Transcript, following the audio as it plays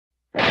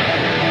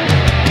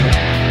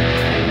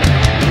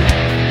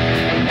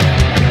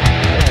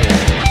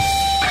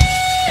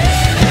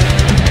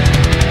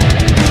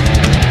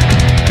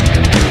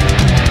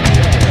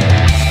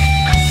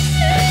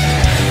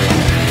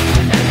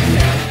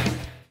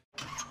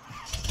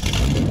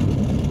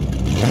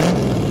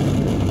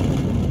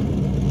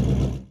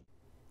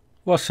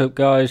What's up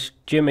guys,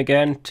 Jim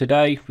again.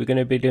 Today we're going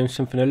to be doing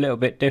something a little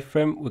bit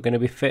different. We're going to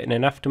be fitting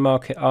an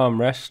aftermarket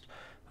armrest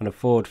on a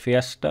Ford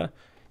Fiesta.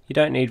 You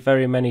don't need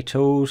very many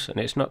tools and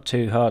it's not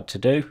too hard to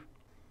do.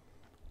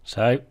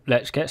 So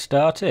let's get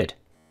started.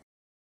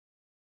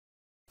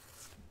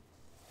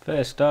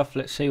 First off,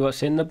 let's see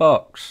what's in the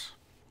box.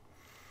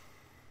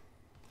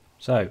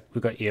 So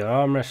we've got your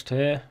armrest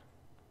here.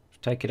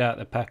 Take it out of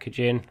the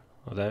packaging,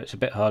 although it's a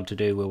bit hard to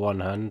do with one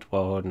hand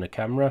while holding the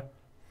camera.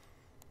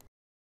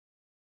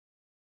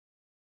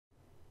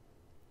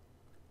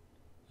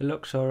 It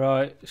looks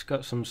alright. It's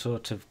got some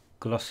sort of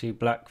glossy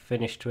black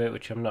finish to it,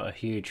 which I'm not a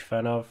huge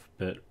fan of,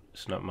 but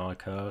it's not my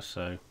car,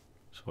 so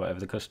it's whatever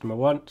the customer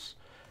wants.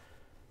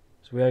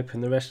 So we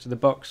open the rest of the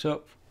box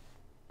up.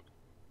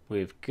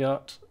 We've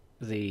got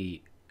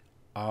the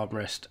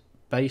armrest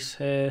base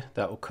here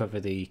that will cover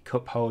the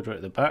cup holder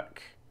at the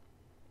back.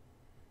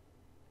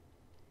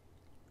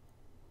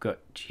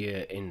 Got your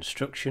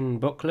instruction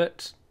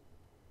booklet,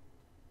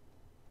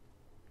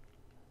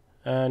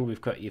 and we've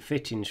got your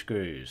fitting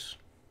screws.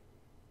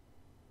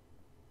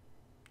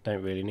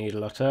 Don't really need a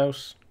lot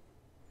else.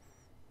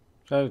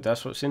 So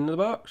that's what's in the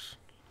box.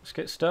 Let's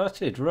get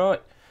started.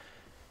 Right,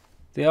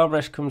 the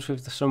armrest comes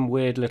with some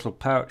weird little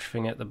pouch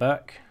thing at the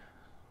back.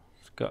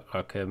 It's got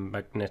like a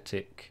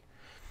magnetic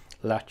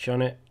latch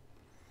on it.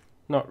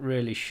 Not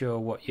really sure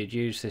what you'd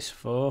use this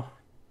for.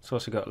 It's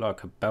also got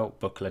like a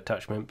belt buckle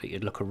attachment, but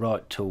you'd look a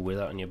right tool with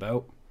that on your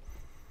belt.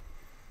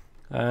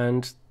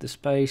 And the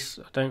space,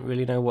 I don't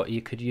really know what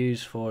you could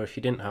use for if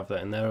you didn't have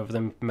that in there, other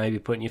than maybe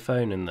putting your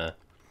phone in there.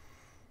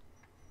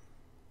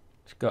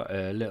 It's got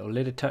a little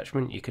lid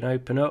attachment you can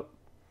open up,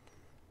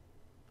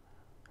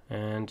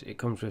 and it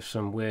comes with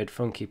some weird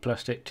funky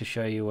plastic to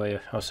show you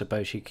where I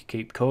suppose you could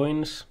keep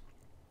coins,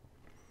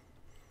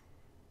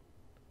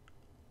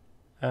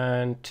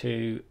 and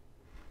two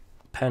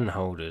pen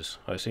holders.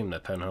 I assume they're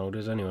pen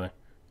holders anyway.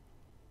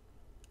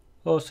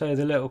 Also,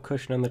 the little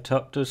cushion on the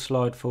top does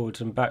slide forwards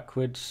and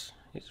backwards.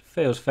 It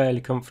feels fairly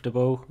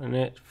comfortable and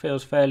it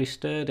feels fairly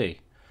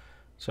sturdy.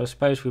 So I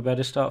suppose we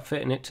better start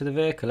fitting it to the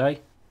vehicle, eh?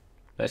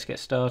 Let's get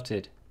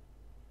started.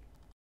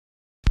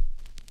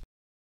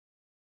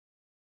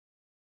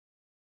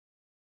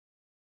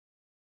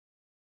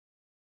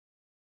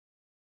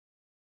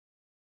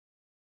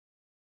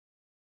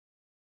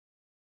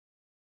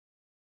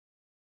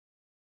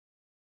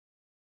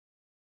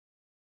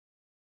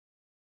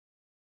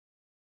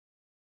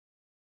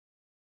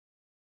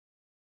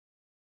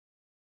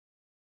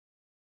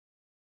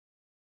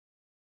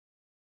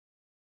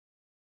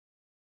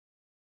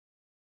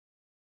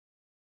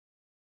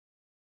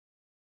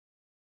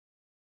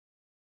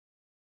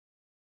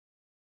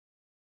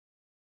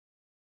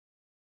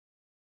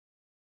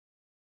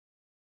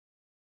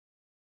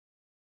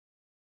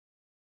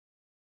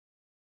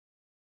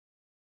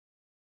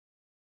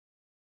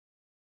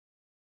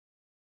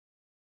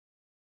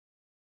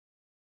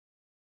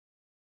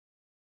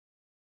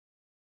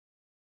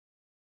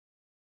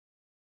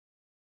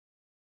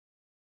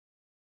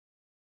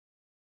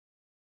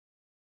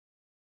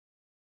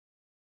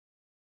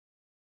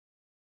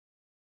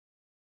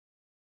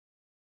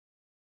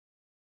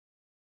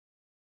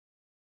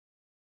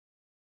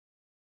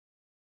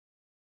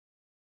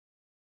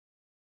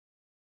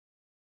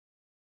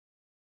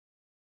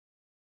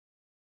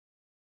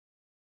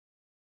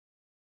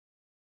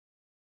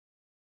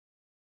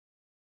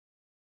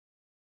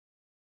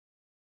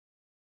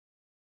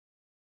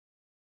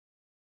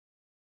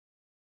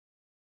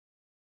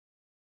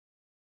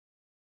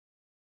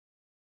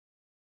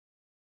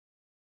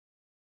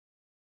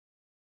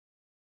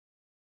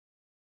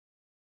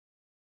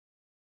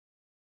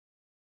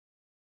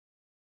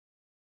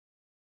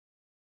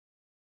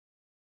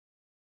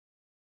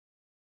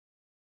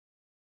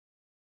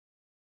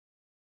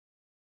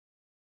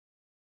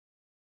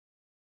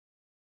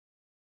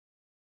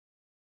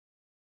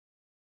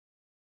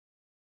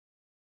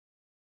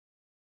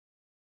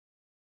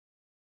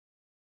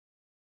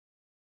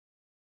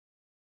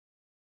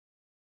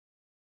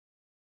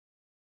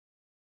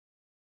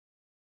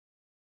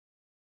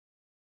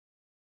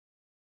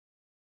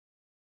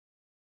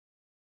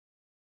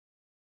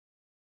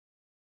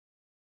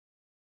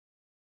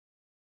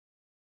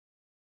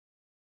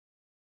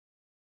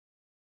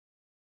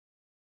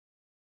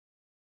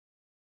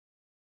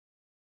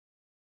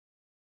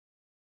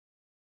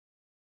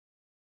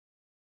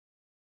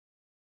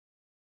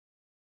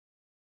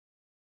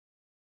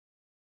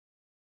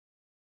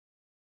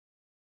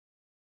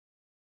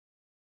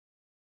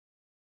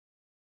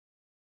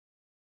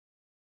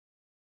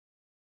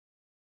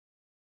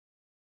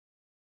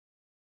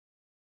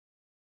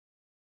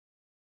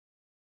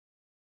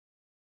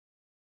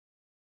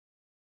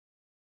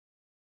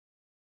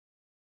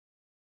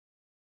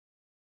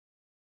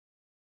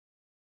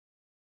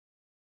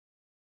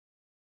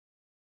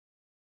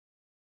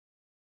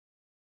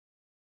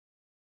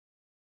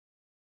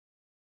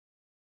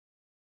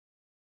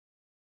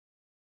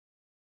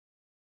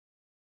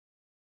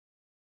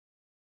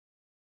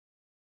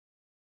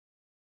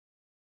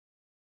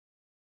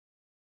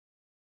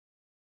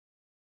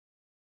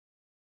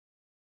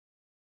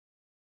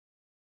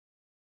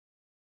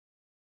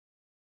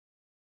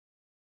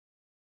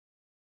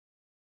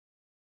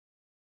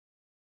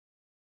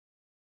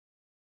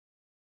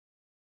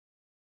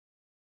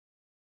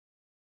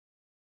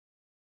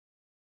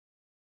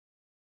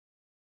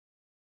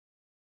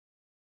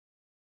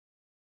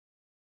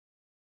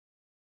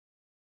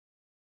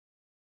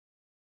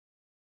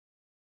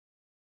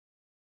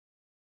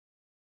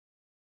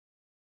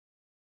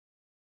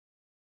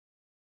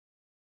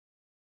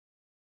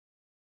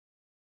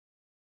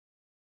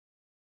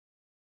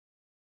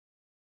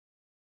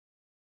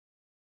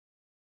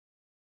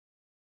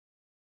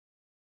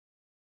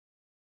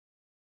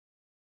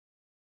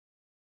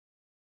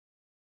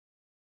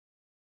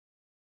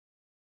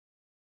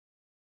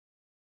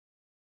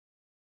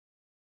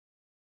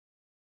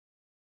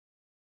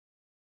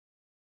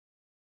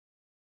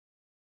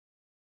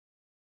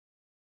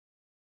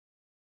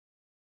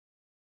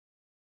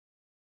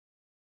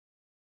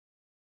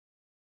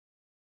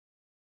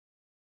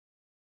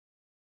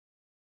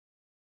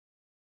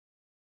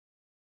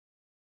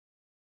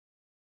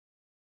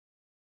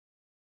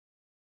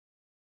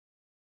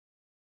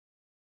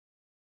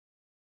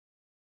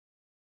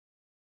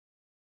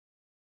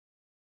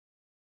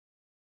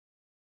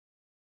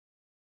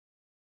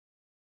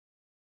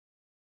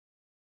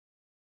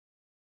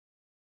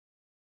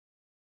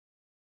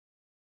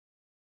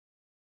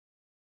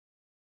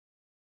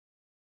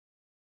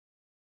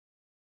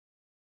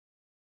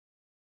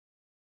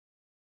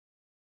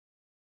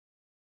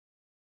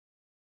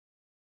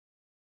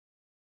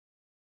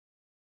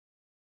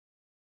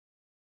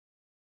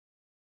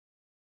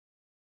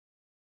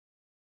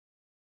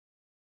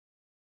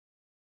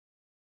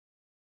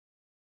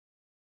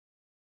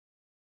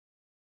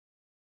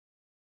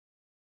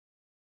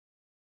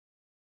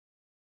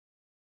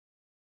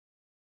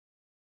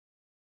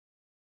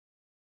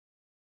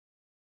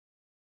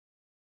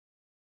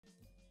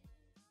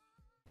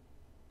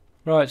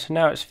 Right, so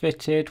now it's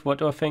fitted. What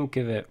do I think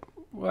of it?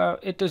 Well,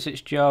 it does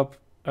its job.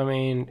 I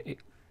mean,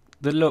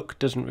 the look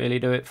doesn't really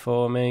do it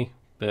for me,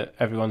 but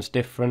everyone's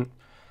different.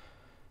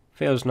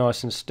 Feels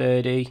nice and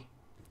sturdy.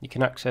 You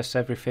can access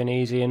everything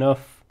easy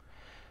enough.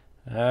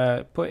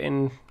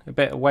 Putting a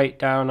bit of weight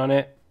down on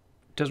it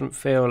doesn't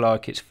feel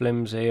like it's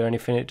flimsy or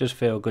anything. It does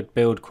feel good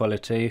build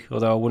quality,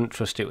 although I wouldn't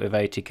trust it with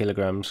 80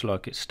 kilograms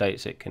like it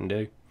states it can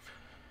do.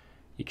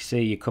 You can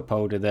see your cup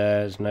holder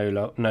there's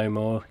no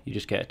more. You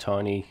just get a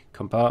tiny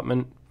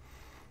compartment,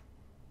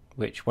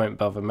 which won't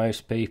bother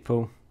most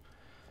people.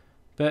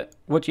 But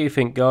what do you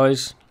think,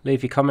 guys?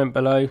 Leave your comment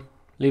below.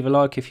 Leave a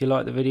like if you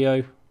like the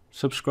video.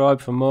 Subscribe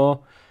for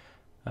more.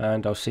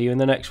 And I'll see you in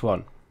the next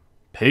one.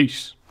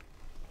 Peace.